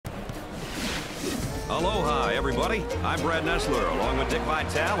Aloha, everybody. I'm Brad Nessler, along with Dick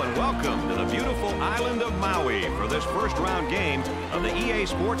Vitale, and welcome to the beautiful island of Maui for this first-round game of the EA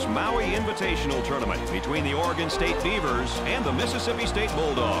Sports Maui Invitational Tournament between the Oregon State Beavers and the Mississippi State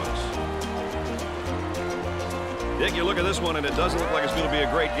Bulldogs. Dick, you look at this one, and it doesn't look like it's going to be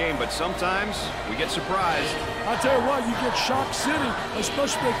a great game, but sometimes we get surprised. I tell you what, you get Shock City,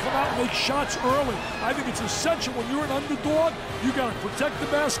 especially when they come out and make shots early. I think it's essential when you're an underdog, you got to protect the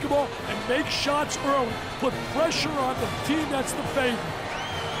basketball and make shots early. Put pressure on the team that's the favorite.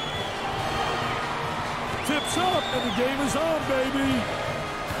 Tips up, and the game is on, baby.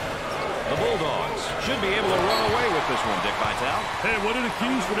 The Bulldogs should be able to run away with this one, Dick Vitale. Hey, what are the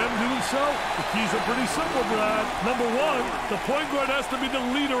keys for them doing so? The keys are pretty simple, Brad. Number one, the point guard has to be the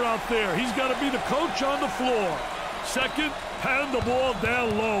leader out there. He's got to be the coach on the floor. Second, pound the ball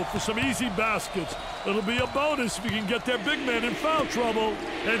down low for some easy baskets. It'll be a bonus if you can get their big man in foul trouble.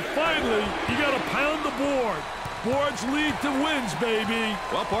 And finally, you got to pound the board. Boards lead to wins, baby.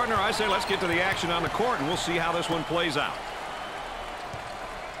 Well, partner, I say let's get to the action on the court, and we'll see how this one plays out.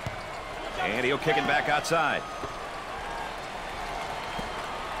 And he'll kick it back outside.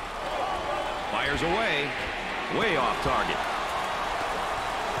 Fires away. Way off target.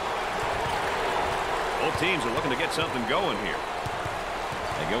 Both teams are looking to get something going here.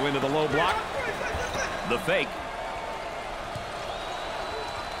 They go into the low block. The fake.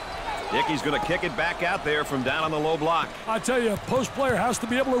 Dickey's going to kick it back out there from down on the low block. I tell you, a post player has to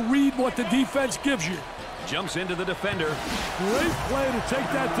be able to read what the defense gives you. Jumps into the defender. Great play to take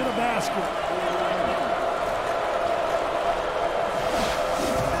that to the basket.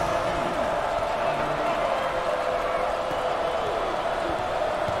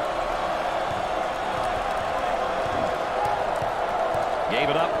 Gave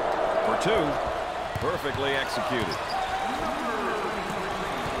it up for two. Perfectly executed.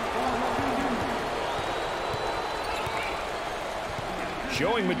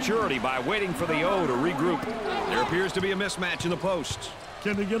 Showing maturity by waiting for the O to regroup. There appears to be a mismatch in the post.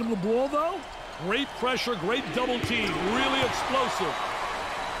 Can they get him the ball, though? Great pressure, great double team. Really explosive.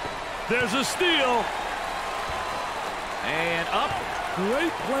 There's a steal. And up.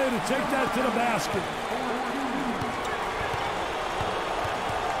 Great play to take that to the basket.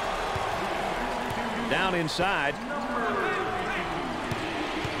 Down inside.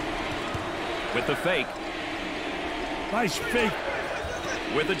 With the fake. Nice fake.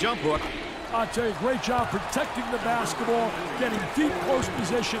 With the jump hook. I'll tell you, great job protecting the basketball, getting deep post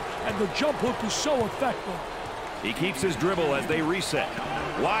position, and the jump hook is so effective. He keeps his dribble as they reset.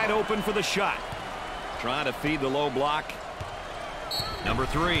 Wide open for the shot. Trying to feed the low block. Number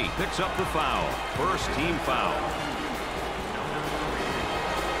 3 picks up the foul. First team foul.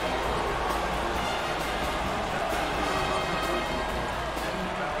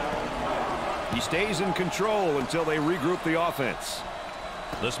 He stays in control until they regroup the offense.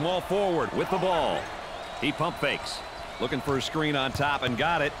 The small forward with the ball. He pump fakes. Looking for a screen on top and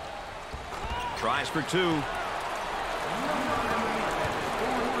got it. Tries for two.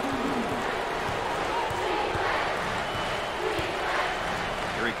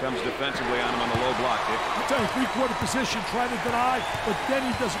 Here he comes defensively on him on the low block, Dick. I tell you, three-quarter position, trying to deny, but then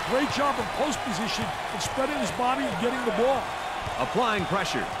he does a great job in post position and spreading his body and getting the ball. Applying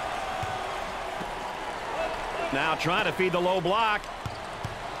pressure. Now trying to feed the low block.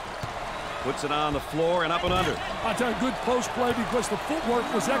 Puts it on the floor and up and under. I tell you, good post play because the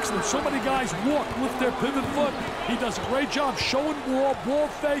footwork was excellent. So many guys walk with their pivot foot. He does a great job showing ball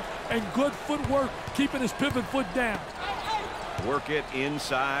fake, and good footwork, keeping his pivot foot down. Work it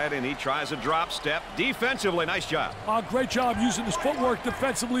inside, and he tries a drop step. Defensively, nice job. Great job using his footwork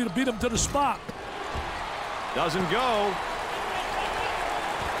defensively to beat him to the spot. Doesn't go.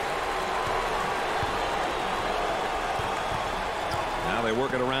 Now they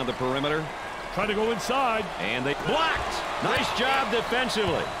work it around the perimeter. Trying to go inside. And they blocked. Nice job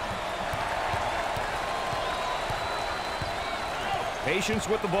defensively. Patience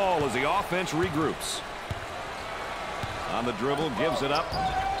with the ball as the offense regroups. On the dribble, gives it up.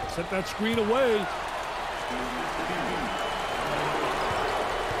 Set that screen away.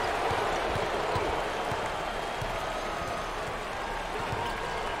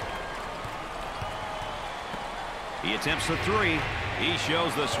 He attempts the three. He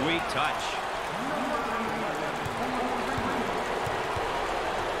shows the sweet touch.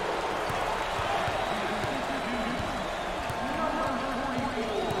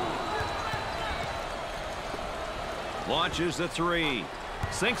 Launches the three.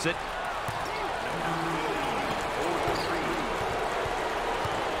 Sinks it.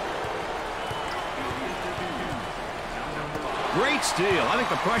 Great steal. I think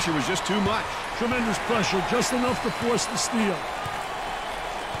the pressure was just too much. Tremendous pressure, just enough to force the steal.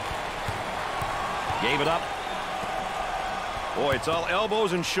 Gave it up. Boy, it's all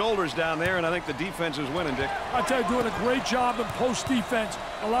elbows and shoulders down there, and I think the defense is winning, Dick. I tell you, doing a great job in post defense.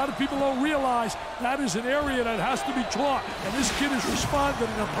 A lot of people don't realize that is an area that has to be taught, and this kid has responded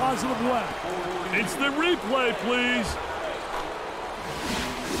in a positive way. Instant replay, please.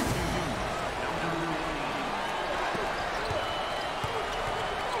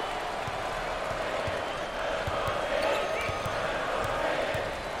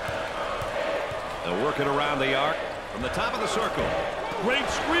 They'll work it around the arc from the top of the circle. Great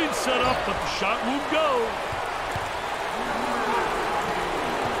screen set up, but the shot won't go.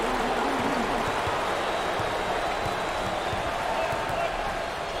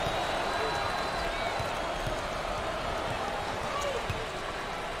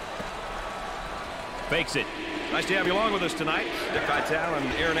 Fakes it. Nice to have you along with us tonight. Dick Vitale and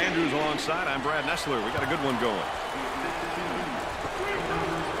Aaron Andrews alongside. I'm Brad Nessler. We got a good one going.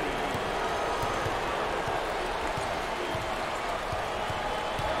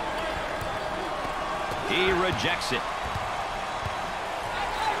 He rejects it.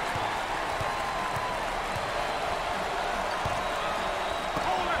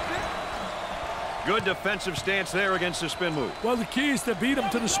 Good defensive stance there against the spin move. Well, the key is to beat him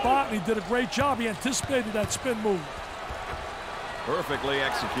to the spot, and he did a great job. He anticipated that spin move. Perfectly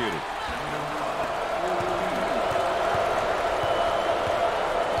executed.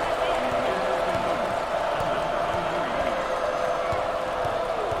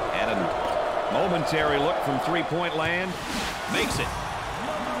 And a momentary look from three-point land. Makes it.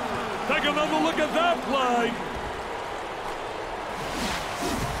 Take another look at that play.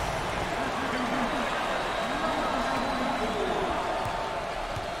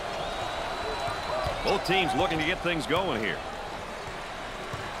 Both teams looking to get things going here.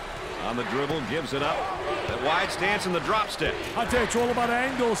 On the dribble, gives it up. That wide stance and the drop step. I tell you, it's all about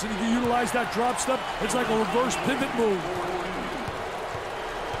angles, and if you utilize that drop step, it's like a reverse pivot move.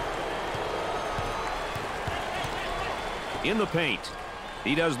 In the paint.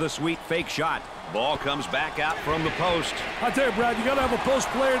 He does the sweet fake shot. Ball comes back out from the post. I tell you, Brad, you got to have a post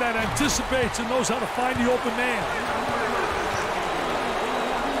player that anticipates and knows how to find the open man.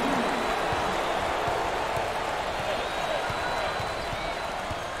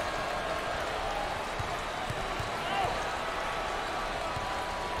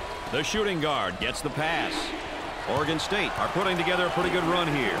 The shooting guard gets the pass. Oregon State are putting together a pretty good run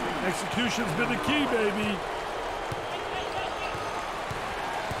here. Execution's been the key, baby.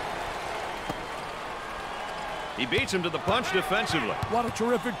 He beats him to the punch defensively. What a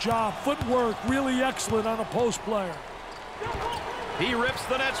terrific job. Footwork really excellent on a post player. He rips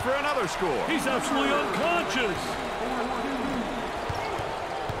the nets for another score. He's absolutely unconscious.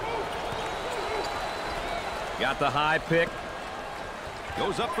 Got the high pick.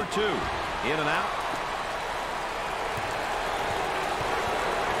 Goes up for two. In and out.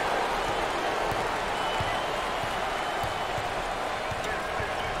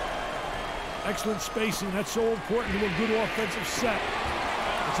 Excellent spacing. That's so important to a good offensive set.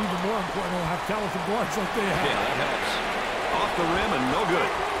 It's even more important to have talented guards like they have. Yeah, that helps. Off the rim and no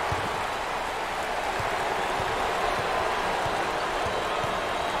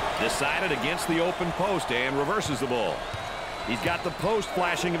good. Decided against the open post and reverses the ball. He's got the post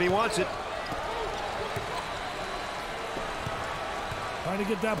flashing if he wants it. Trying to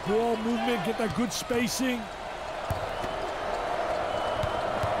get that ball movement, get that good spacing.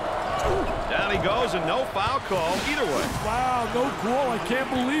 Down he goes, and no foul call either way. Wow, no call. I can't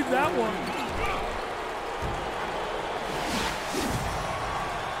believe that one.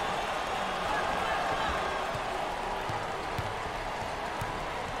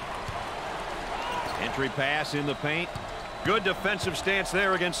 Entry pass in the paint. Good defensive stance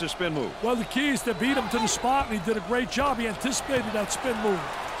there against the spin move. Well, the key is to beat him to the spot, and he did a great job. He anticipated that spin move.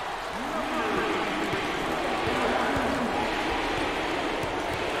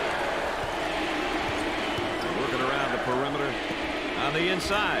 Working around the perimeter on the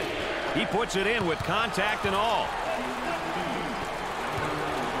inside. He puts it in with contact and all.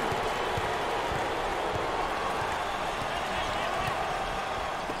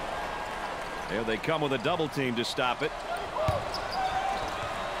 There they come with a double team to stop it.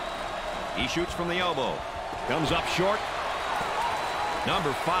 He shoots from the elbow. Comes up short.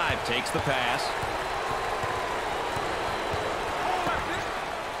 Number 5 takes the pass.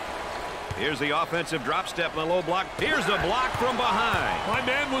 Here's the offensive drop step in the low block. Here's the block from behind. My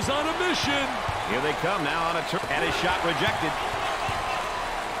man was on a mission. Here they come now on a turn. Had his shot rejected.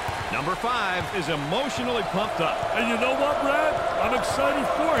 Number 5 is emotionally pumped up. And you know what, Brad? I'm excited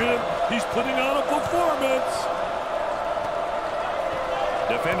for him. He's putting on a performance.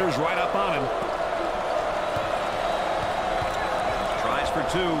 Defenders right up on him. Tries for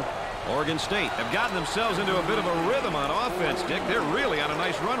 2. Oregon State have gotten themselves into a bit of a rhythm on offense, Dick. They're really on a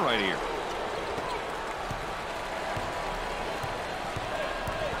nice run right here.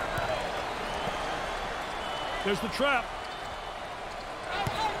 There's the trap.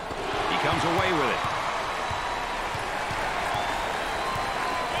 He comes away with it.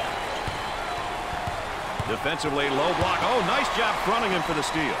 Defensively, low block. Oh, nice job fronting him for the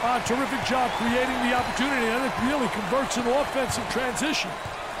steal. Terrific job creating the opportunity, and it really converts an offensive transition.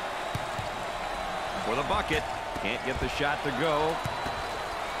 For the bucket. Can't get the shot to go.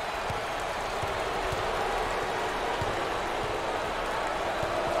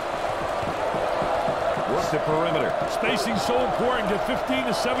 Work the perimeter. Spacing so important. Get 15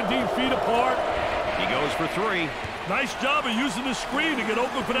 to 17 feet apart. He goes for 3. Nice job of using the screen to get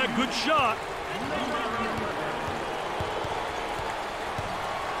open for that good shot.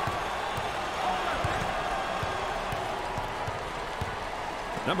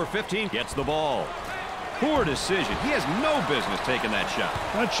 Number 15 gets the ball. Poor decision. He has no business taking that shot.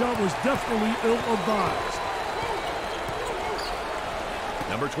 That shot was definitely ill-advised.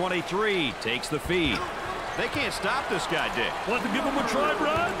 Number 23 takes the feed. They can't stop this guy, Dick. Want to give him a try,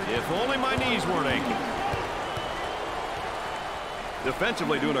 Brad? If only my knees weren't aching.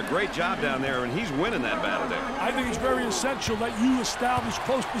 Defensively doing a great job down there, and he's winning that battle there. I think it's very essential that you establish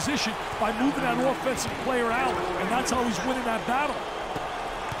close position by moving that offensive player out, and that's how he's winning that battle.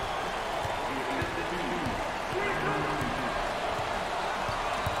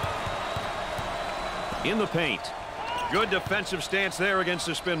 In the paint. Good defensive stance there against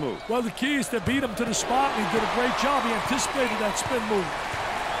the spin move. Well, the key is to beat him to the spot, and he did a great job. He anticipated that spin move.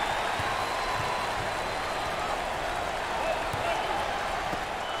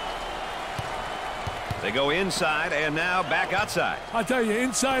 They go inside and now back outside. I tell you,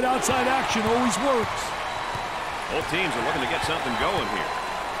 inside-outside action always works. Both teams are looking to get something going here.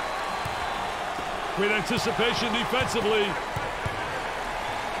 Great anticipation defensively.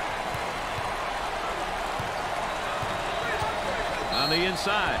 On the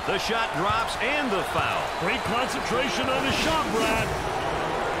inside, the shot drops and the foul. Great concentration on his shot, Brad.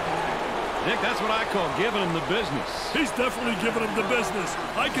 Nick, that's what I call giving him the business. He's definitely giving him the business.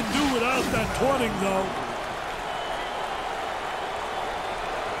 I can do without that taunting, though.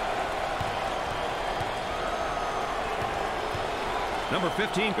 Number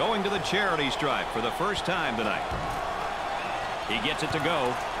 15 going to the charity stripe for the first time tonight. He gets it to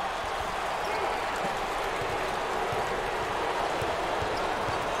go.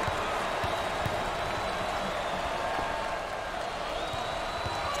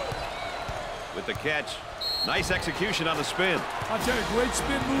 With the catch. Nice execution on the spin. I'll tell you, great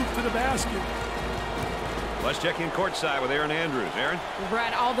spin move to the basket. Let's check in courtside with Aaron Andrews. Aaron? Well,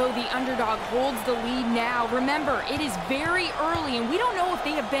 Brad, although the underdog holds the lead now, remember, it is very early, and we don't know if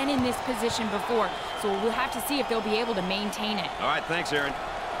they have been in this position before. So we'll have to see if they'll be able to maintain it. All right, thanks, Aaron.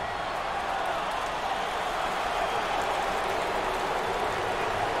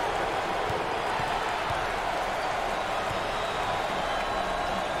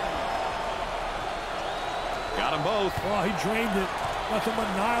 Got them both. Oh, he drained it. Nothing but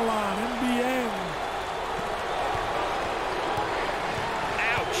nylon in the end.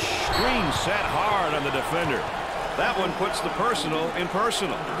 Ouch. Screen set hard on the defender. That one puts the personal in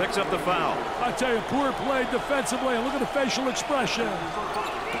personal. Picks up the foul. I tell you, poor play defensively. Look at the facial expression.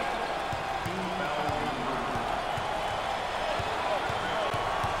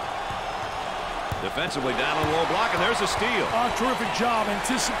 Defensively down on low block, and there's a steal. Oh, terrific job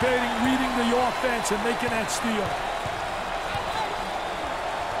anticipating, reading the offense, and making that steal.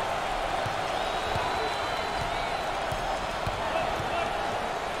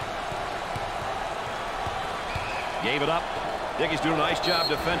 Gave it up. Dickey's doing a nice job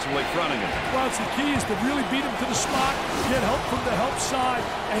defensively fronting him. Well, it's the key is to really beat him to the spot, get help from the help side,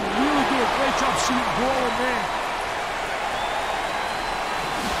 and really do a great job shooting ball in there.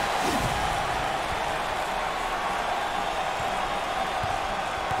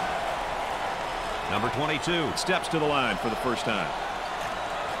 Number 22 steps to the line for the first time.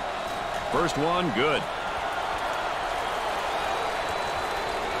 First one, good.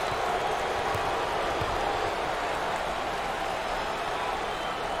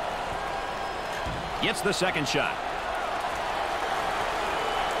 Gets the second shot.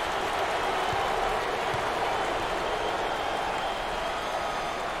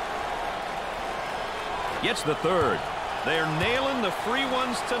 Gets the third. They're nailing the free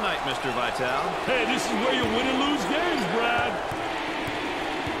ones tonight, Mr. Vitale. Hey, this is where you win and lose games, Brad.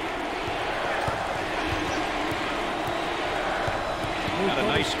 Got a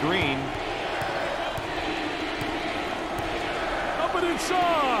nice screen. Up and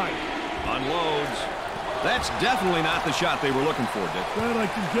inside. Unloads. That's definitely not the shot they were looking for, Dick. Brad, I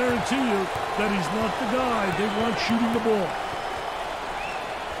can guarantee you that he's not the guy they want shooting the ball.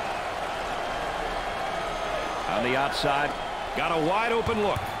 On the outside, got a wide open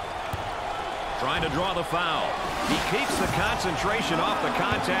look. Trying to draw the foul. He keeps the concentration off the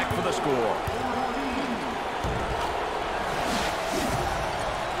contact for the score.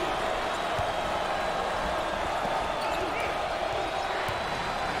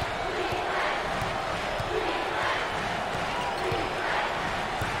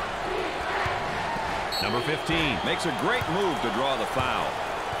 Number 15 makes a great move to draw the foul.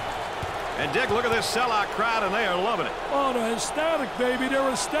 And Dick, look at this sellout crowd, and they are loving it. Oh, they're ecstatic, baby. They're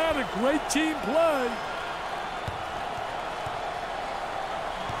ecstatic. Great team play.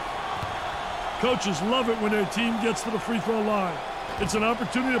 Coaches love it when their team gets to the free throw line. It's an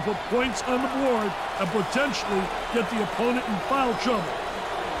opportunity to put points on the board and potentially get the opponent in foul trouble.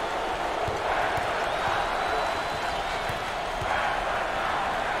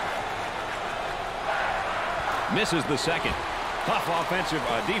 Misses the second. Tough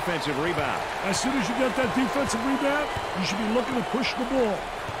defensive rebound. As soon as you get that defensive rebound, you should be looking to push the ball.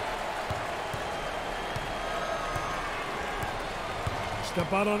 Step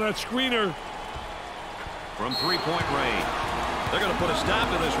out on that screener. From three-point range. They're going to put a stop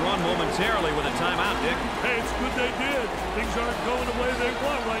to this run momentarily with a timeout, Dick. Hey, it's good they did. Things aren't going the way they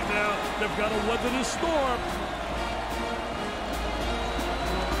want right now. They've got to weather the storm.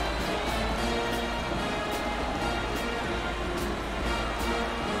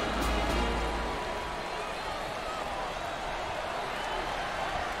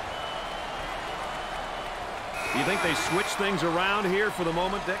 Do you think they switch things around here for the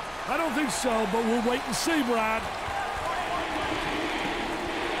moment, Dick? I don't think so, but we'll wait and see, Brad.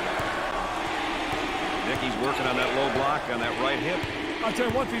 Dick, he's working on that low block on that right hip. I'll tell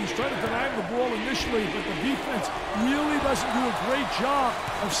you one thing, he's trying to deny him the ball initially, but the defense really doesn't do a great job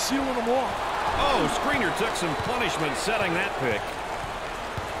of sealing them off. Oh, screener took some punishment setting that pick.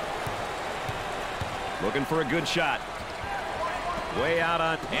 Looking for a good shot. Way out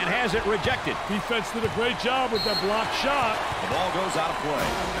on, and has it rejected. Defense did a great job with that block shot. The ball goes out of play.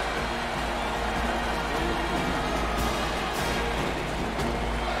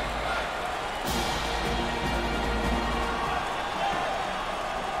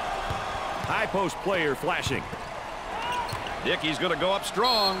 High post player flashing. Dickey's going to go up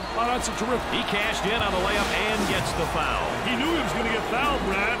strong. Oh, that's a terrific. He cashed in on the layup and gets the foul. He knew he was going to get fouled,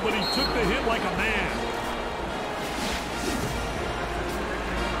 Brad, but he took the hit like a man.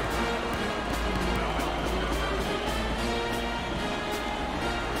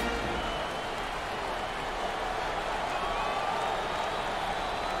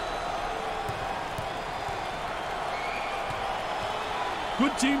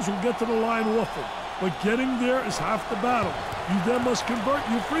 Good teams will get to the line often, but getting there is half the battle. You then must convert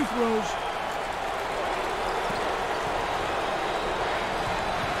your free throws.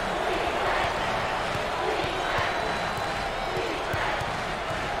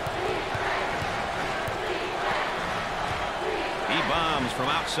 He bombs from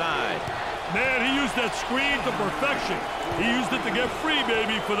outside. Man, he used that screen to perfection. He used it to get free,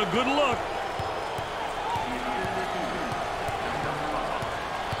 baby, for the good look.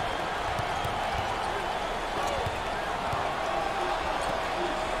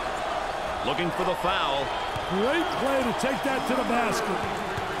 Looking for the foul. Great play to take that to the basket.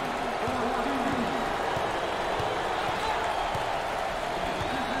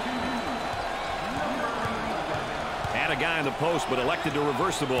 Had a guy in the post, but elected to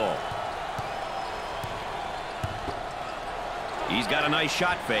reverse the ball. He's got a nice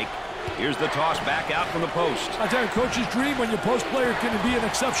shot fake. Here's the toss back out from the post. I tell you, coach's dream when your post player can be an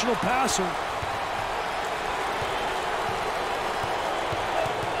exceptional passer.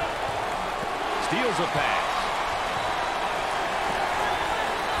 Steals a pass.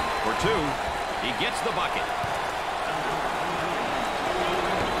 For two, he gets the bucket.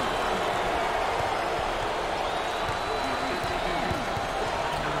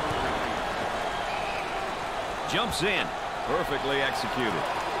 Jumps in. Perfectly executed.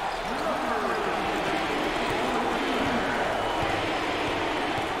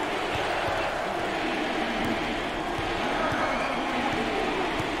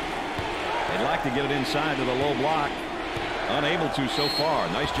 To get it inside to the low block. Unable to so far.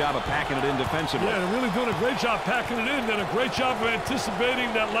 Nice job of packing it in defensively. Yeah, they're really doing a great job packing it in. Did a great job of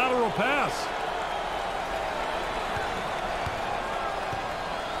anticipating that lateral pass.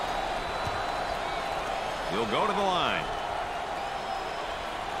 He'll go to the line.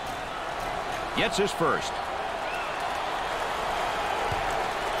 Gets his first.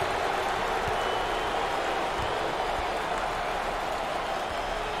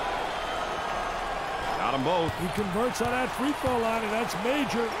 Got them both. He converts on that free throw line, and that's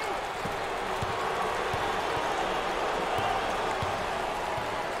major.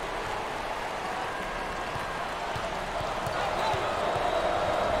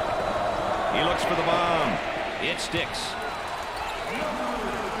 He looks for the bomb. It sticks.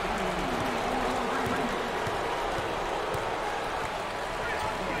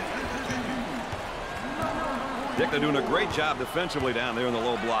 Dick, they're doing a great job defensively down there in the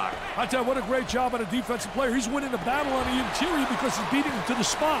low block. I tell you, what a great job on a defensive player. He's winning the battle on the interior because he's beating him to the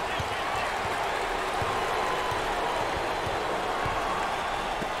spot.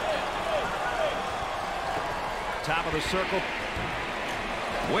 Top of the circle.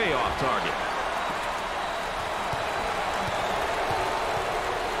 Way off target.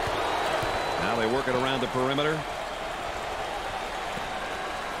 Now they work it around the perimeter.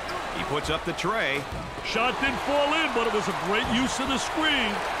 He puts up the tray. Shot didn't fall in, but it was a great use of the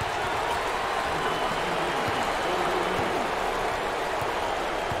screen.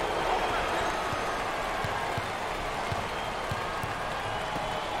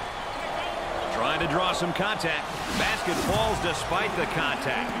 Trying to draw some contact. Basket falls despite the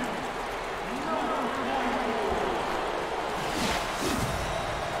contact.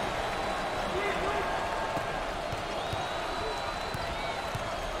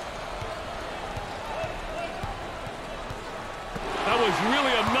 That was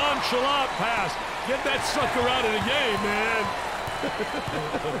really a nonchalant pass. Get that sucker out of the game, man.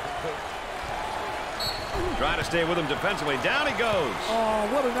 Trying to stay with him defensively. Down he goes. Oh,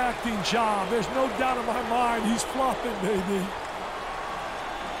 what an acting job. There's no doubt in my mind he's flopping, baby.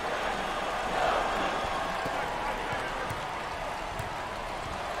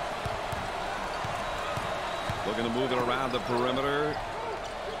 Looking to move it around the perimeter.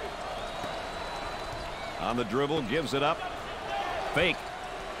 On the dribble, gives it up. Fake.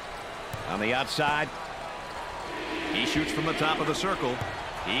 On the outside. He shoots from the top of the circle.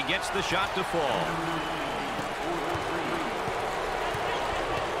 He gets the shot to fall.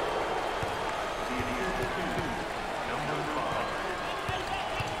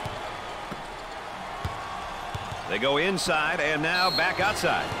 They go inside and now back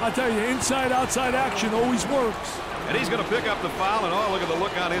outside. I tell you, inside-outside action always works. And he's going to pick up the foul, and oh, look at the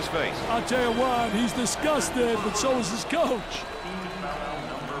look on his face. I'll tell you what, he's disgusted, but so is his coach.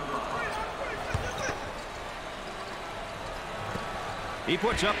 He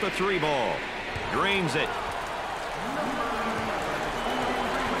puts up the three ball. Drains it.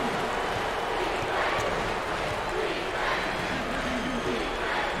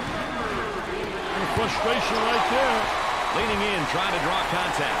 Frustration right there. Leaning in, trying to draw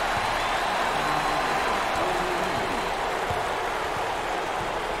contact.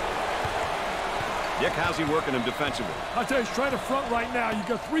 Dick, how's he working him defensively? I tell you, he's trying to front right now. You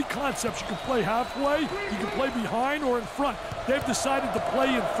got three concepts. You can play halfway, you can play behind, or in front. They've decided to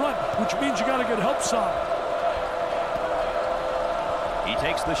play in front, which means you got to get help side. He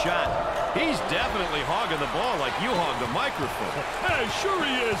takes the shot. He's definitely hogging the ball like you hog the microphone. Hey, sure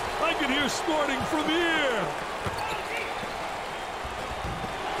he is. I can hear snorting from here.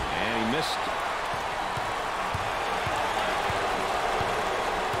 And he missed.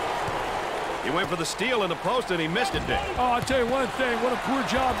 He went for the steal in the post, and he missed it, Dick. Oh, I'll tell you one thing. What a poor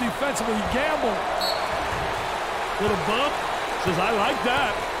job defensively. He gambled. With a bump. Says, I like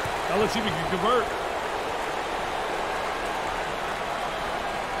that. Now let's see if he can convert.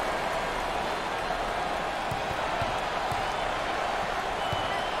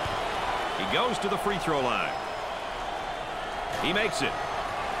 He goes to the free throw line. He makes it.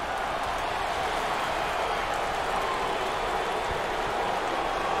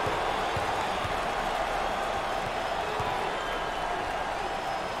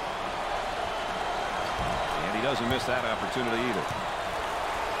 And he doesn't miss that opportunity either.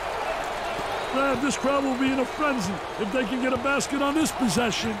 Man, this crowd will be in a frenzy if they can get a basket on this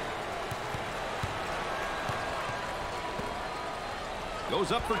possession.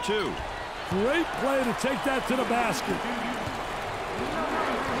 Goes up for two. Great play to take that to the basket.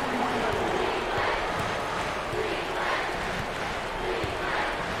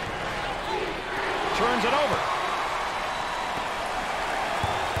 Turns it over.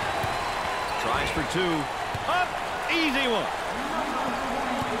 Tries for two. Up Easy one.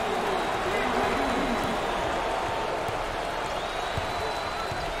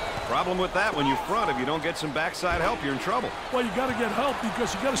 Problem with that, when you front, if you don't get some backside help, you're in trouble. Well, you got to get help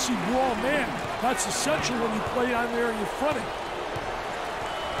because you got to see raw man. That's essential when you play on there and you're fronting.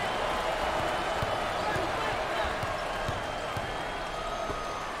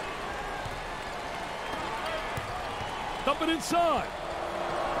 Dump it inside.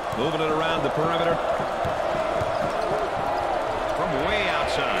 Moving it around the perimeter. From way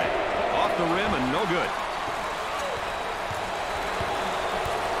outside. Off the rim and no good.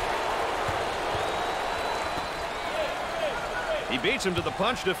 He beats him to the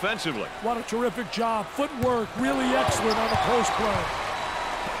punch defensively. What a terrific job. Footwork really excellent on the post play.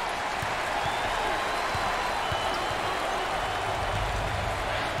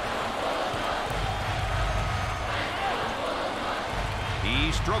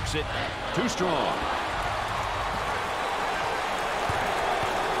 He strokes it. Too strong.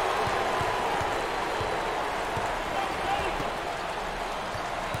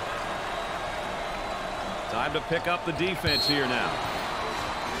 Time to pick up the defense here now.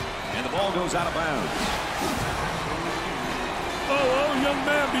 And the ball goes out of bounds. Oh, young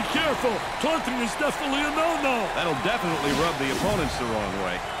man, be careful. Taunting is definitely a no-no. That'll definitely rub the opponents the wrong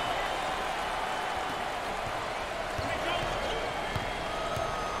way.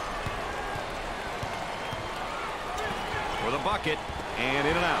 For the bucket, and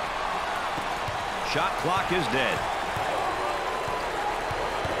in and out. Shot clock is dead.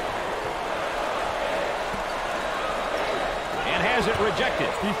 And has it rejected.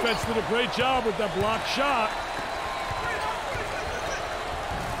 Defense did a great job with that blocked shot.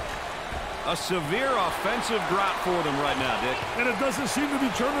 A severe offensive drought for them right now, Dick. And it doesn't seem to be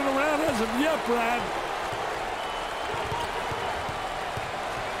turning around as of yet, Brad.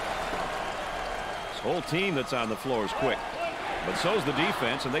 This whole team that's on the floor is quick. But so's the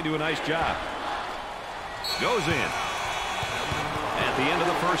defense, and they do a nice job. Goes in. At the end of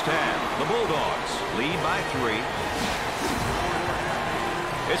the first half, the Bulldogs lead by 3.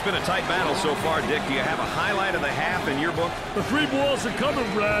 It's been a tight battle so far, Dick. Do you have a highlight of the half in your book? The 3 balls are coming,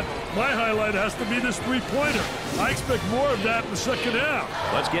 Brad. My highlight has to be this 3-pointer. I expect more of that in the second half.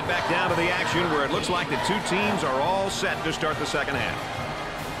 Let's get back down to the action where it looks like the two teams are all set to start the second half.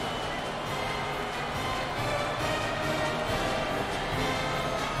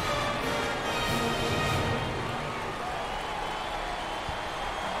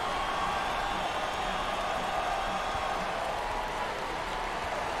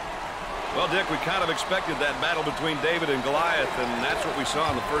 Well, Dick, we kind of expected that battle between David and Goliath, and that's what we saw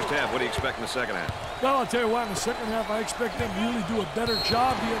in the first half. What do you expect in the second half? Well, I'll tell you what, in the second half, I expect them to really do a better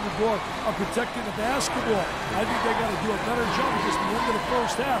job, the underdog, of protecting the basketball. I think they got to do a better job because at the end of the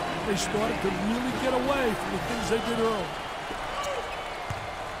first half, they started to really get away from the things they did early.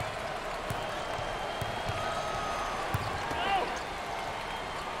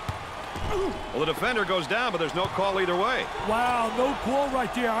 Well, the defender goes down, but there's no call either way. Wow, no call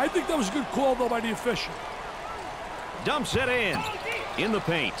right there. I think that was a good call, though, by the official. Dumps it in the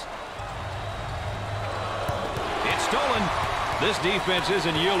paint. It's stolen. This defense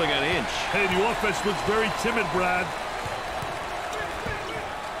isn't yielding an inch. Hey, the offense looks very timid, Brad.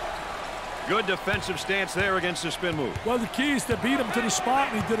 Good defensive stance there against the spin move. Well, the key is to beat him to the spot,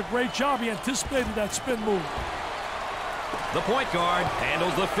 and he did a great job. He anticipated that spin move. The point guard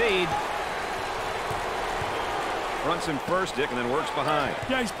handles the feed. Fronts him first, Dick, and then works behind.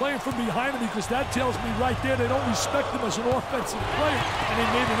 Yeah, he's playing from behind him because that tells me right there they don't respect him as an offensive player. And they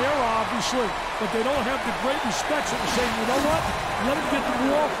made an error, obviously, but they don't have the great respect. So they're saying, you know what? Let him get the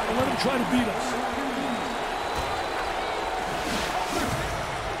ball and let him try to beat us.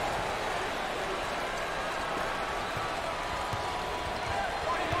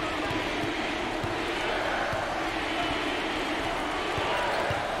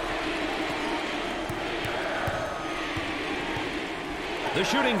 The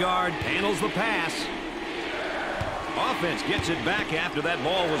shooting guard handles the pass. Offense gets it back after that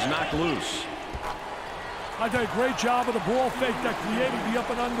ball was knocked loose. I did a great job of the ball fake that created the up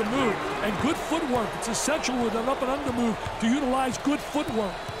and under move. And good footwork. It's essential with an up and under move to utilize good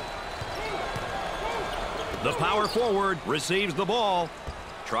footwork. The power forward receives the ball.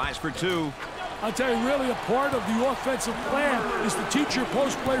 Tries for 2. I'll tell you, really a part of the offensive plan is to teach your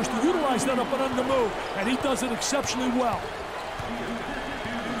post players to utilize that up and under move. And he does it exceptionally well.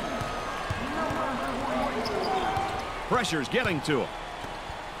 Pressure's getting to him.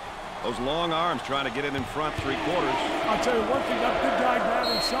 Those long arms trying to get it in front 3/4. I'll tell you one thing, that big guy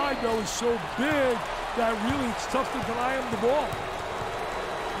down inside, though, is so big that really it's tough to deny him the ball.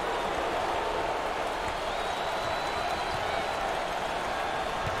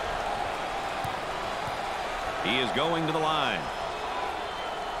 He is going to the line.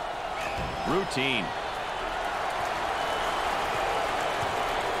 Routine.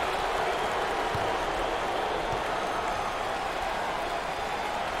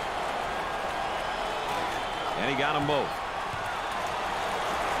 And he got them both.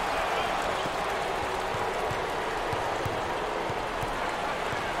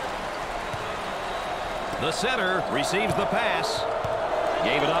 The center receives the pass.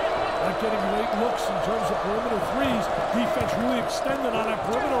 Gave it up. Not getting late looks in terms of perimeter threes. Defense really extended on that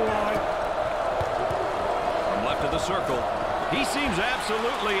perimeter line. From left of the circle. He seems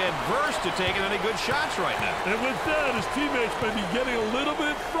absolutely adverse to taking any good shots right now. And with that, his teammates may be getting a little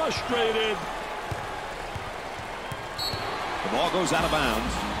bit frustrated. The ball goes out of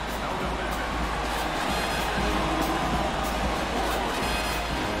bounds.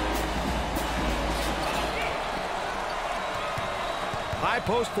 High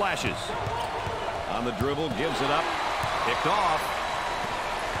post flashes. On the dribble, gives it up. Picked off.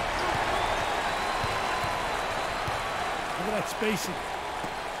 Look at that spacing.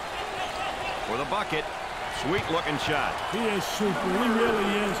 For the bucket. Sweet looking shot. He is super. He really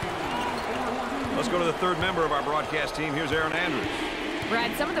is. Let's go to the third member of our broadcast team. Here's Aaron Andrews.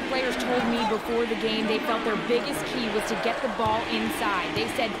 Brad, some of the players told me before the game they felt their biggest key was to get the ball inside. They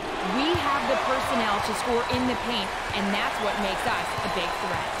said, we have the personnel to score in the paint, and that's what makes us a big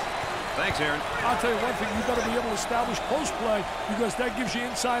threat. Thanks, Aaron. I'll tell you one thing, you've got to be able to establish post play because that gives you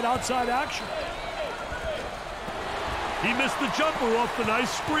inside-outside action. He missed the jumper off the nice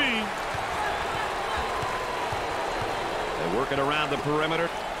screen. They work it around the perimeter.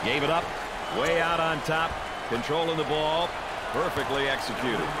 Gave it up. Way out on top. Controlling the ball. Perfectly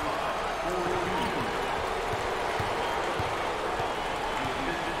executed.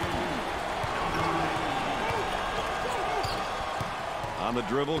 On the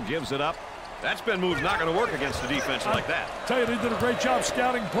dribble, gives it up. That spin move's not going to work against a defense like that. I tell you, they did a great job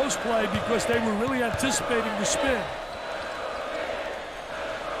scouting post play because they were really anticipating the spin.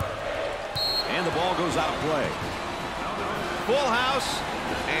 And the ball goes out of play. Full house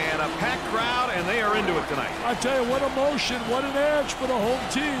and a packed crowd, and they are into it tonight. I tell you, what emotion, what an edge for the home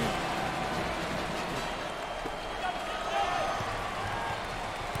team.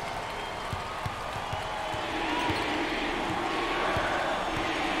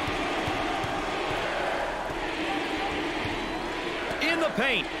 In the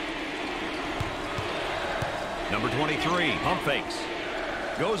paint. Number 23, pump fakes.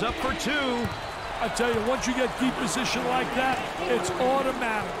 Goes up for two. I tell you, once you get deep position like that, it's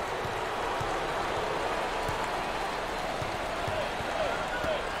automatic.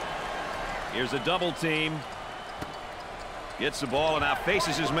 Here's a double team. Gets the ball and now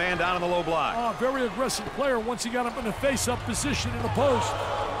faces his man down in the low block. Oh, very aggressive player once he got him in a face-up position in the post.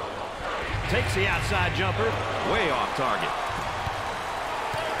 Takes the outside jumper. Way off target.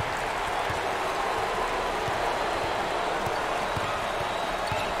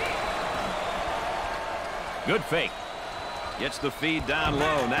 Good fake. Gets the feed down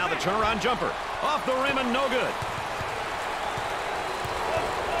low. Now the turnaround jumper. Off the rim and no good.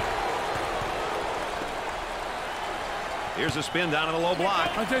 Here's a spin down in the low block.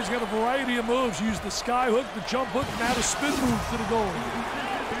 I tell you, he's got a variety of moves. Use the sky hook, the jump hook, and add a spin move to the goal.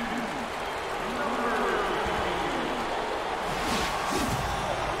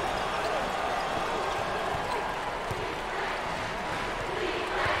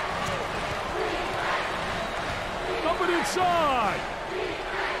 Inside.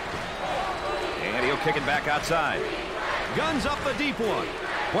 And he'll kick it back outside. Guns up the deep one.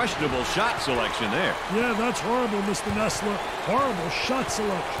 Questionable shot selection there. Yeah, that's horrible, Mr. Nessler. Horrible shot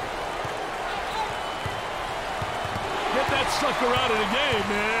selection. Get that sucker out of the game,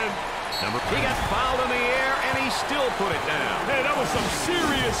 man. He got fouled in the air, and he still put it down. Hey, that was some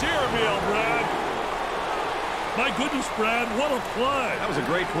serious airmail, Brad. My goodness, Brad, what a play. That was a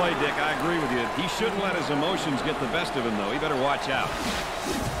great play, Dick. I agree with you. He shouldn't let his emotions get the best of him, though. He better watch out.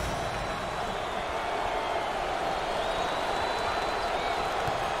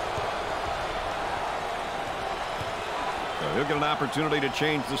 So he'll get an opportunity to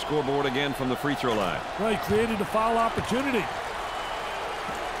change the scoreboard again from the free throw line. Right, created a foul opportunity.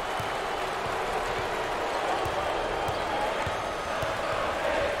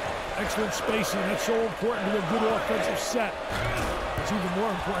 Excellent spacing. That's so important to a good offensive set. It's even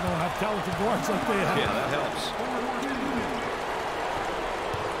more important to have talented guards like they have. Yeah, that helps.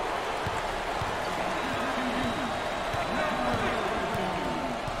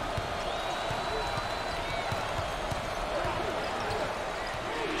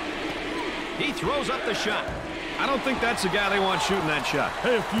 He throws up the shot. I don't think that's the guy they want shooting that shot.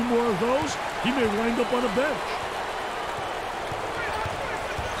 Hey, a few more of those, he may wind up on a bench.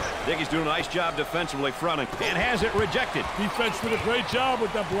 Dickey's doing a nice job defensively fronting and has it rejected. Defense did a great job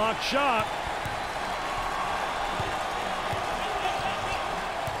with that block shot.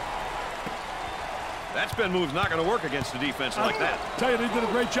 That spin move's not going to work against a defense like that. I tell you, they did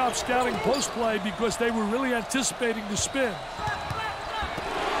a great job scouting post play because they were really anticipating the spin.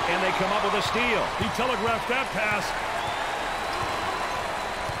 And they come up with a steal. He telegraphed that pass.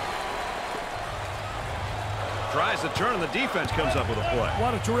 Tries to turn and the defense comes up with a play.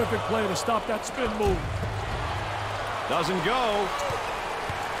 What a terrific play to stop that spin move. Doesn't go.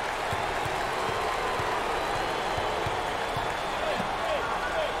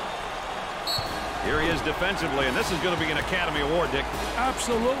 Here he is defensively, and this is going to be an Academy Award, Dick.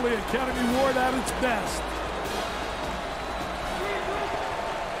 Absolutely, Academy Award at its best.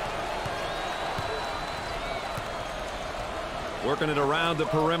 Working it around the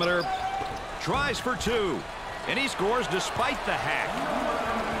perimeter. Tries for two. And he scores despite the hack.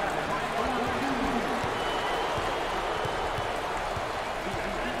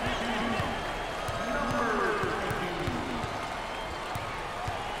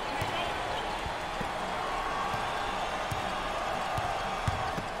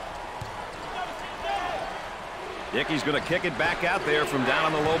 Dickey's going to kick it back out there from down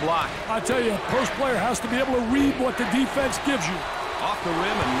on the low block. I tell you, a post player has to be able to read what the defense gives you. Off the rim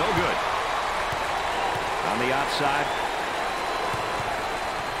and no good. On the outside.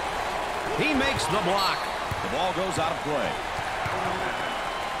 He makes the block. The ball goes out of play.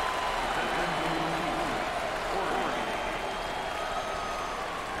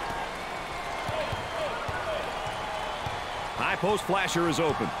 High post flasher is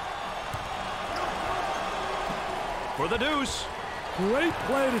open. For the deuce. Great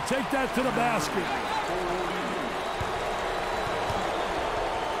play to take that to the basket.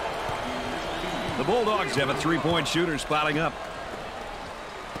 The Bulldogs have a three-point shooter spotting up.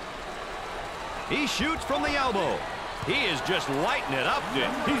 He shoots from the elbow. He is just lighting it up, Dick.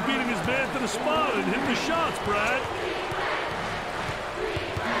 He's beating his man to the spot and hitting the shots, Brad.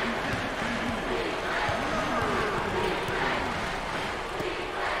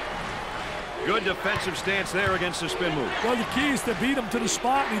 Good defensive stance there against the spin move. Well, the key is to beat him to the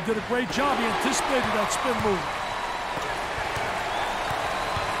spot, and he did a great job. He anticipated that spin move.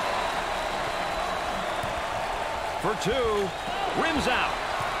 For two, rims out.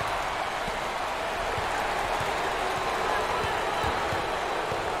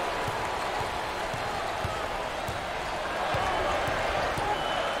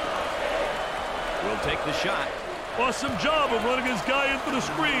 Will take the shot. Awesome job of running his guy into the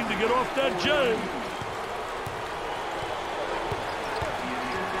screen to get off that J.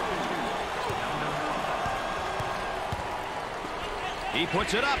 He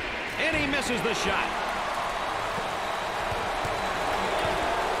puts it up, and he misses the shot.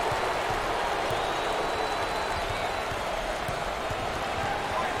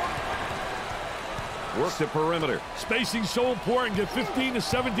 Work the perimeter. Spacing so important. Get 15 to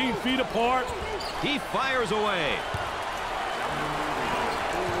 17 feet apart. He fires away.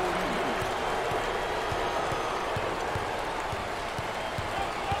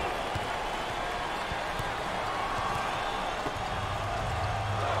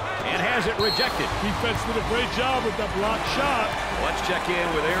 And has it rejected. Defense did a great job with that block shot. Let's check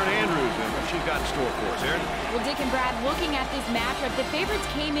in with Erin Andrews and what she's got in store for us. Erin? Well, Dick and Brad, looking at this matchup, the favorites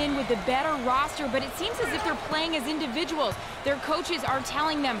came in with a better roster, but it seems as if they're playing as individuals. Their coaches are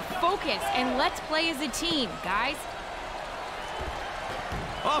telling them, focus and let's play as a team, guys.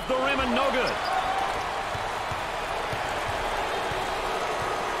 Off the rim and no good.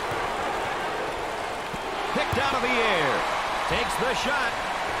 Picked out of the air. Takes the shot.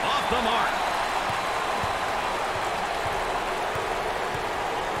 Off the mark.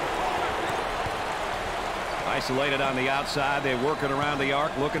 Isolated on the outside. They work it around the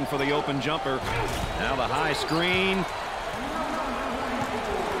arc, looking for the open jumper. Now the high screen.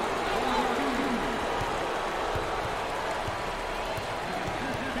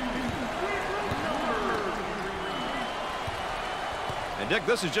 And Dick,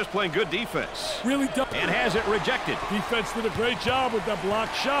 this is just playing good defense. Really does. And has it rejected. Defense did a great job with that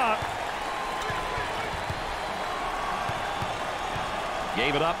block shot.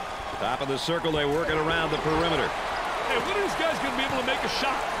 Gave it up. Top of the circle, they work it around the perimeter. Hey, when are these guys going to be able to make a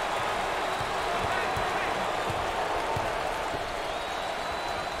shot?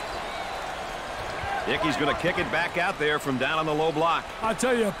 Dickey's going to kick it back out there from down on the low block. I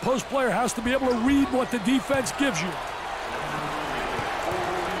tell you, a post player has to be able to read what the defense gives you.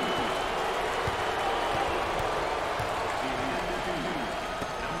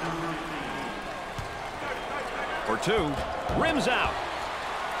 For two, rims out.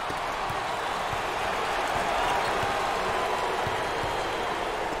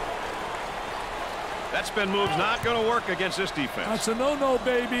 That spin move's not going to work against this defense. That's a no-no,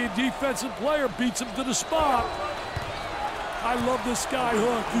 baby. Defensive player beats him to the spot. I love this sky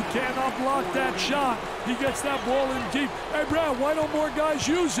hook. You cannot block that shot. He gets that ball in deep. Hey, Brad, why don't more guys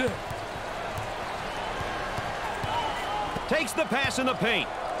use it? Takes the pass in the paint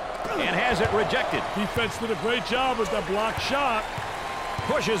and has it rejected. Defense did a great job with that block shot.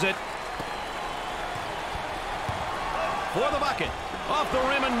 Pushes it. For the bucket. Off the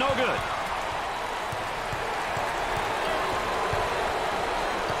rim and no good.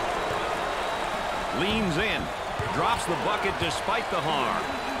 Leans in. Drops the bucket despite the harm.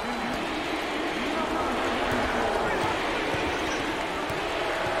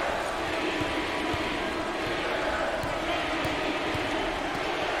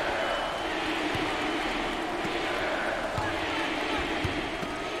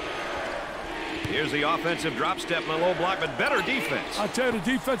 Here's the offensive drop step and a low block, but better defense. I tell you, the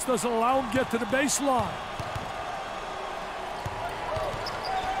defense doesn't allow him to get to the baseline.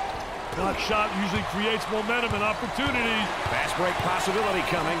 Block shot usually creates momentum and opportunity. Fast break possibility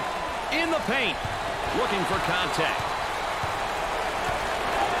coming. In the paint. Looking for contact.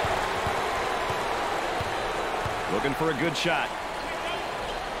 Looking for a good shot.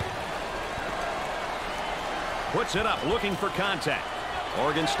 Puts it up, looking for contact.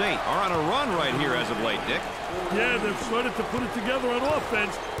 Oregon State are on a run right here as of late, Dick. Yeah, they've started to put it together on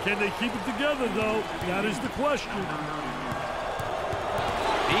offense. Can they keep it together, though? That is the question.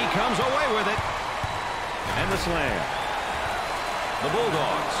 He comes away with it. And the slam. The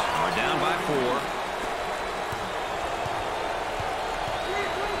Bulldogs are down by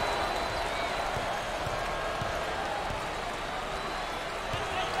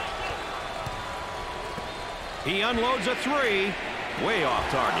 4. He unloads a 3. Way off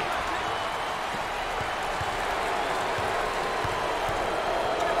target.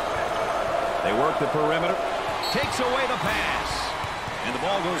 They work the perimeter. Takes away the pass. And the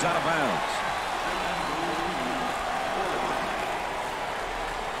ball goes out of bounds.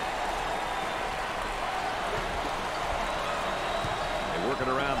 They work it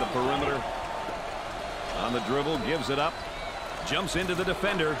around the perimeter. On the dribble, gives it up. Jumps into the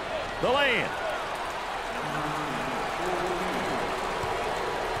defender. The lay-in.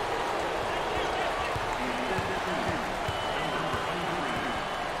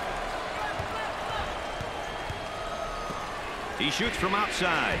 He shoots from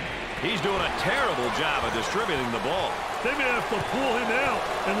outside. He's doing a terrible job of distributing the ball. They may have to pull him out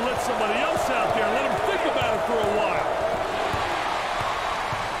and let somebody else out there. Let him think about it for a while.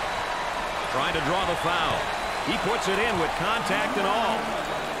 Trying to draw the foul. He puts it in with contact and all.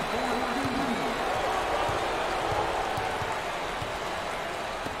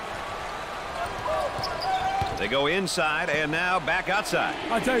 They go inside and now back outside.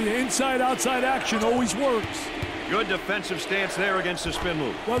 I tell you, inside-outside action always works. Good defensive stance there against the spin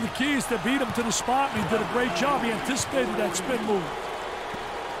move. Well, the key is to beat him to the spot, and he did a great job. He anticipated that spin move.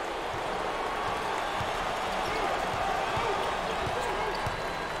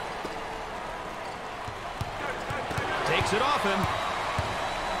 Takes it off him.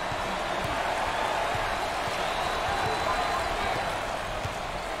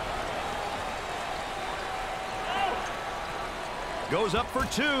 Goes up for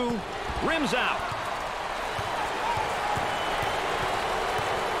 2. Rims out.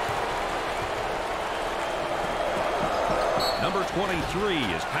 Number 23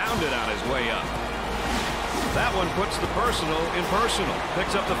 is pounded on his way up. That one puts the personal in personal.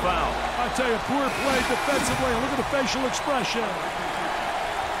 Picks up the foul. I tell you, poor play defensively. Look at the facial expression.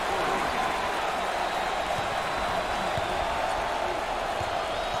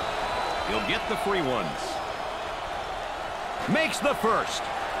 He'll get the free ones. Makes the first.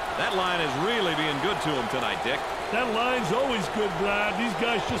 That line is really being good to him tonight, Dick. That line's always good, Brad. These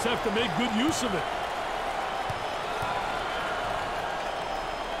guys just have to make good use of it.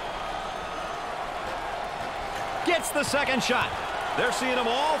 Gets the second shot. They're seeing them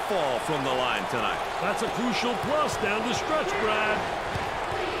all fall from the line tonight. That's a crucial plus down the stretch, Brad.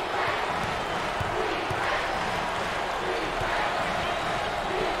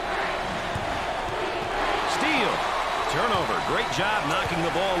 Steal. Turnover. Great job knocking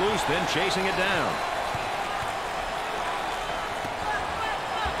the ball loose, then chasing it down.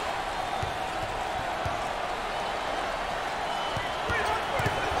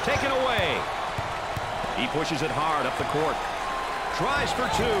 Taken away. He pushes it hard up the court. Tries for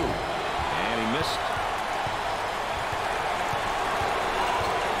 2. And he missed.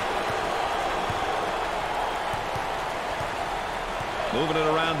 Moving it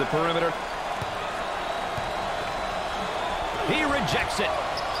around the perimeter. He rejects it.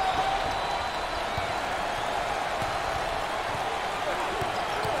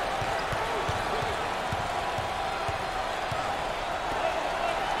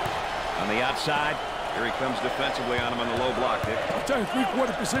 outside. Here he comes defensively on him on the low block, Dick. I'll tell you,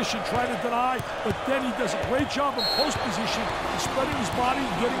 three-quarter position, trying to deny, but then he does a great job in post position, spreading his body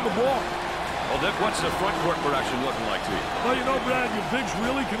and getting the ball. Well, Dick, what's the front court production looking like to you? Well, you know, Brad, your bigs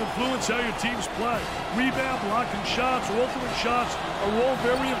really can influence how your teams play. Rebound, blocking shots, ultimate shots are all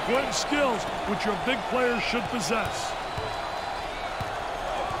very important skills which your big players should possess.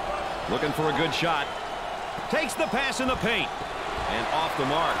 Looking for a good shot. Takes the pass in the paint. And off the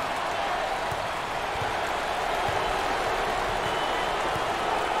mark.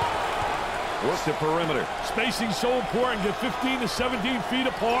 Works the perimeter. Spacing so important. Get 15 to 17 feet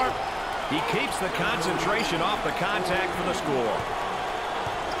apart. He keeps the concentration off the contact for the score.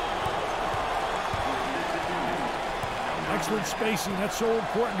 Excellent spacing. That's so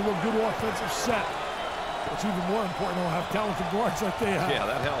important to a good offensive set. It's even more important to have talented guards like they have. Yeah,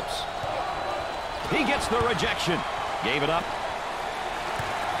 that helps. He gets the rejection. Gave it up.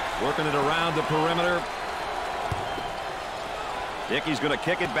 Working it around the perimeter. Dickey's going to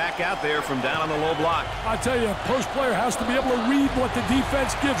kick it back out there from down on the low block. I tell you, a post player has to be able to read what the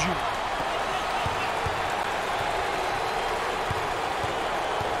defense gives you.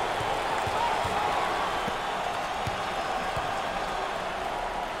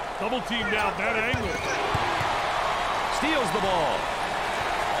 Double team down, that angle. Steals the ball.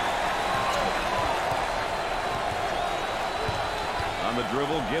 On the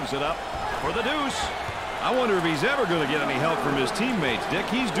dribble, gives it up for the deuce. I wonder if he's ever going to get any help from his teammates, Dick.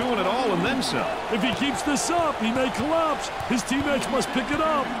 He's doing it all and then some. If he keeps this up, he may collapse. His teammates must pick it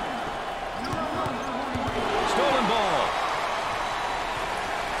up. Stolen ball.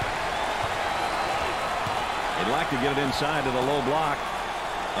 They'd like to get it inside to the low block.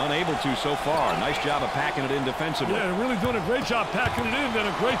 Unable to so far. Nice job of packing it in defensively. Yeah, they're really doing a great job packing it in. Did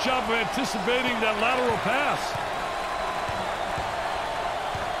a great job of anticipating that lateral pass.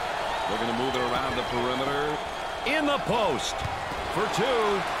 Looking to move it around the perimeter. In the post. For two.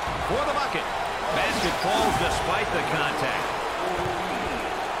 For the bucket. Basket falls despite the contact.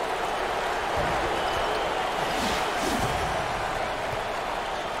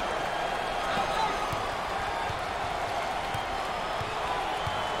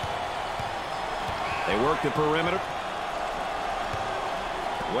 They work the perimeter.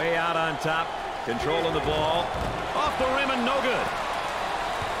 Way out on top. Controlling the ball. Off the rim and no good.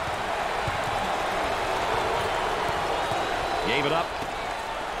 Gave it up.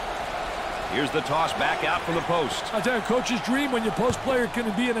 Here's the toss back out from the post. I tell you, coach's dream when your post player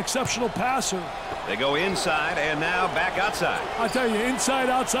can be an exceptional passer. They go inside and now back outside. I tell you,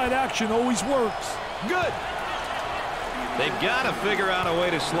 inside-outside action always works. Good. They've got to figure out a way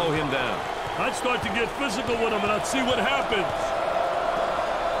to slow him down. I'd start to get physical with him and I'd see what happens.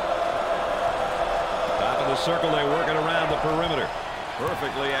 Top of the circle, they work it around the perimeter.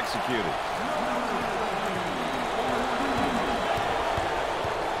 Perfectly executed.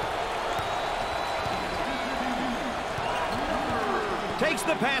 Takes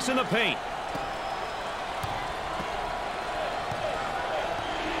the pass in the paint.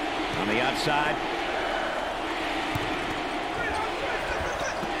 On the outside.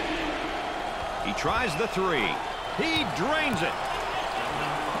 He tries the three. He drains it.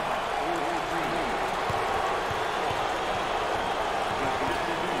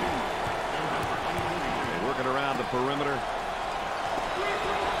 They work it around the perimeter.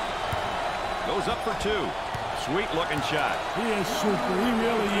 Goes up for two. Sweet looking shot. He is super. He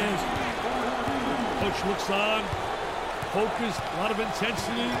really is. Coach looks on. Focused. A lot of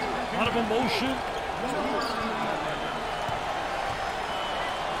intensity. A lot of emotion.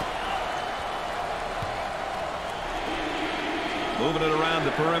 Moving it around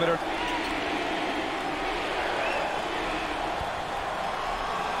the perimeter.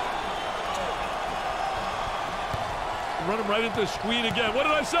 Run him right into the screen again. What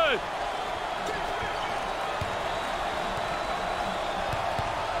did I say?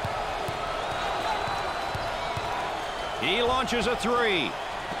 He launches a three.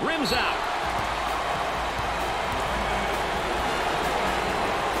 Rims out.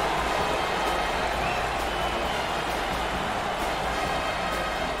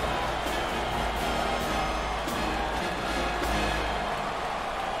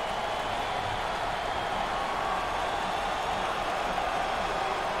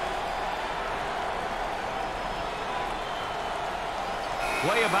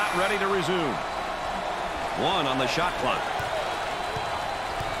 Play about ready to resume. One on the shot clock.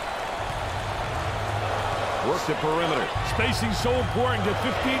 Work the perimeter. Spacing so important. Get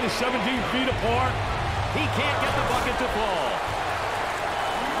 15 to 17 feet apart. He can't get the bucket to fall.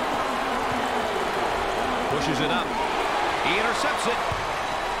 Pushes it up. He intercepts it.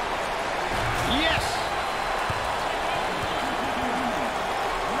 Yes!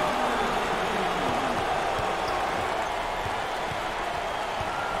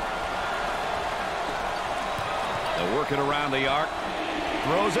 They'll work it around the arc.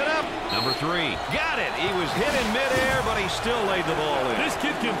 Throws it up. Number 3. Got it. He was hit in midair, but he still laid the ball in. This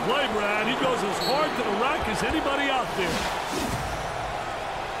kid can play, Brad. He goes as hard to the rack as anybody out there.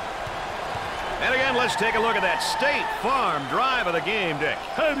 And again, let's take a look at that State Farm drive of the game, Dick.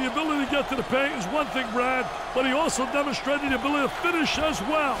 Hey, the ability to get to the paint is one thing, Brad, but he also demonstrated the ability to finish as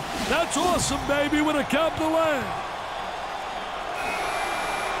well. That's awesome, baby, with a capital A.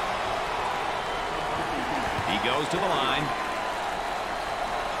 He goes to the line.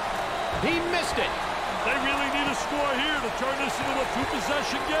 He missed it. They really need a score here to turn this into a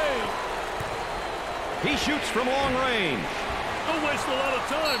 2-possession game. He shoots from long range. Don't waste a lot of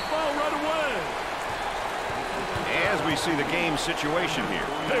time. Foul right away. As we see the game situation here.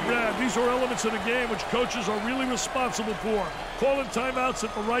 Hey, Brad, these are elements of the game which coaches are really responsible for. Calling timeouts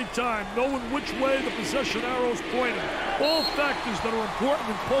at the right time, knowing which way the possession arrow is pointing. All factors that are important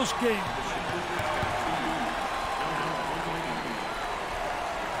in close games.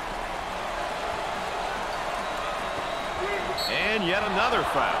 And yet another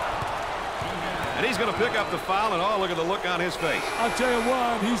foul. And he's going to pick up the foul, and oh, look at the look on his face. I'll tell you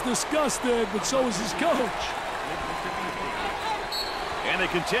what, he's disgusted, but so is his coach. And they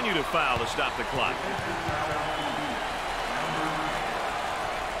continue to foul to stop the clock.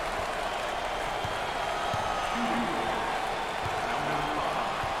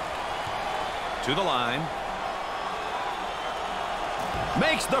 To the line.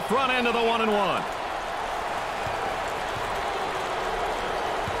 Makes the front end of the 1-and-1.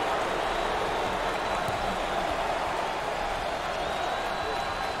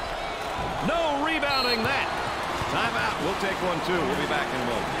 No rebounding that. Timeout. We'll take one, too. We'll be back in a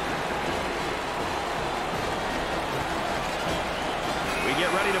moment. We get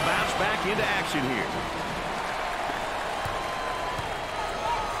ready to bounce back into action here.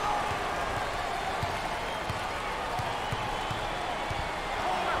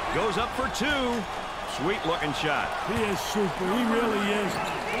 Goes up for 2. Sweet-looking shot. He is super. He really is.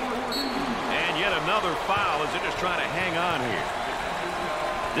 And yet another foul as they're just trying to hang on here.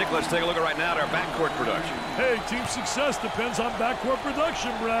 Dick, let's take a look at right now at our backcourt production. Hey, team success depends on backcourt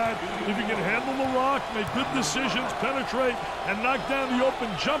production, Brad. If you can handle the rock, make good decisions, penetrate, and knock down the open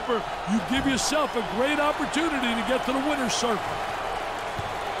jumper, you give yourself a great opportunity to get to the winner's circle.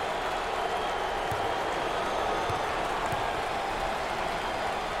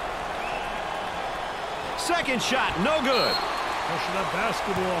 Second shot, no good. Pushing that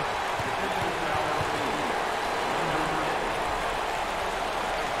basketball.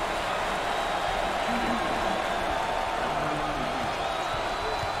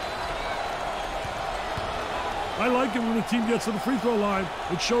 I like it when the team gets to the free throw line.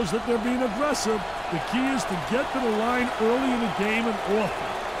 It shows that they're being aggressive. The key is to get to the line early in the game and often.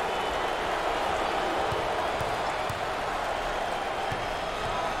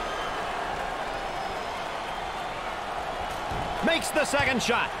 Makes the second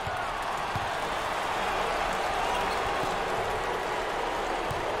shot.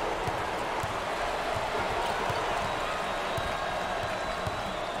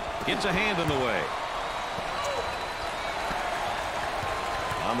 Gets a hand in the way.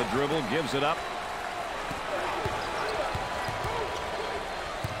 On the dribble, gives it up.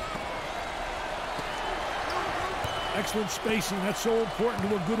 Excellent spacing. That's so important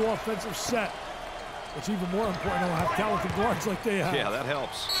to a good offensive set. It's even more important to have talented guards like they have. Yeah, that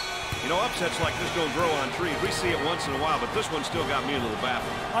helps. You know, upsets like this don't grow on trees. We see it once in a while, but this one still got me a little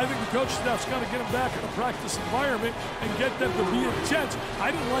baffled. I think the coach staff's got to get them back in a practice environment and get them to be intense.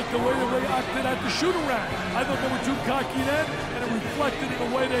 I didn't like the way they acted at the shoot-around. I thought they were too cocky then, and it reflected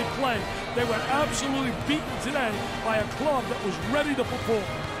in the way they played. They were absolutely beaten today by a club that was ready to perform.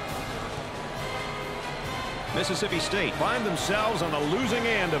 Mississippi State find themselves on the losing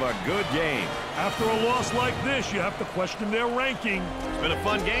end of a good game. After a loss like this, you have to question their ranking. It's been a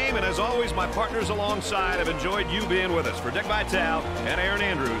fun game, and as always, my partners alongside have enjoyed you being with us. For Dick Vitale and Aaron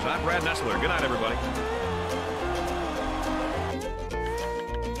Andrews, I'm Brad Nessler. Good night, everybody.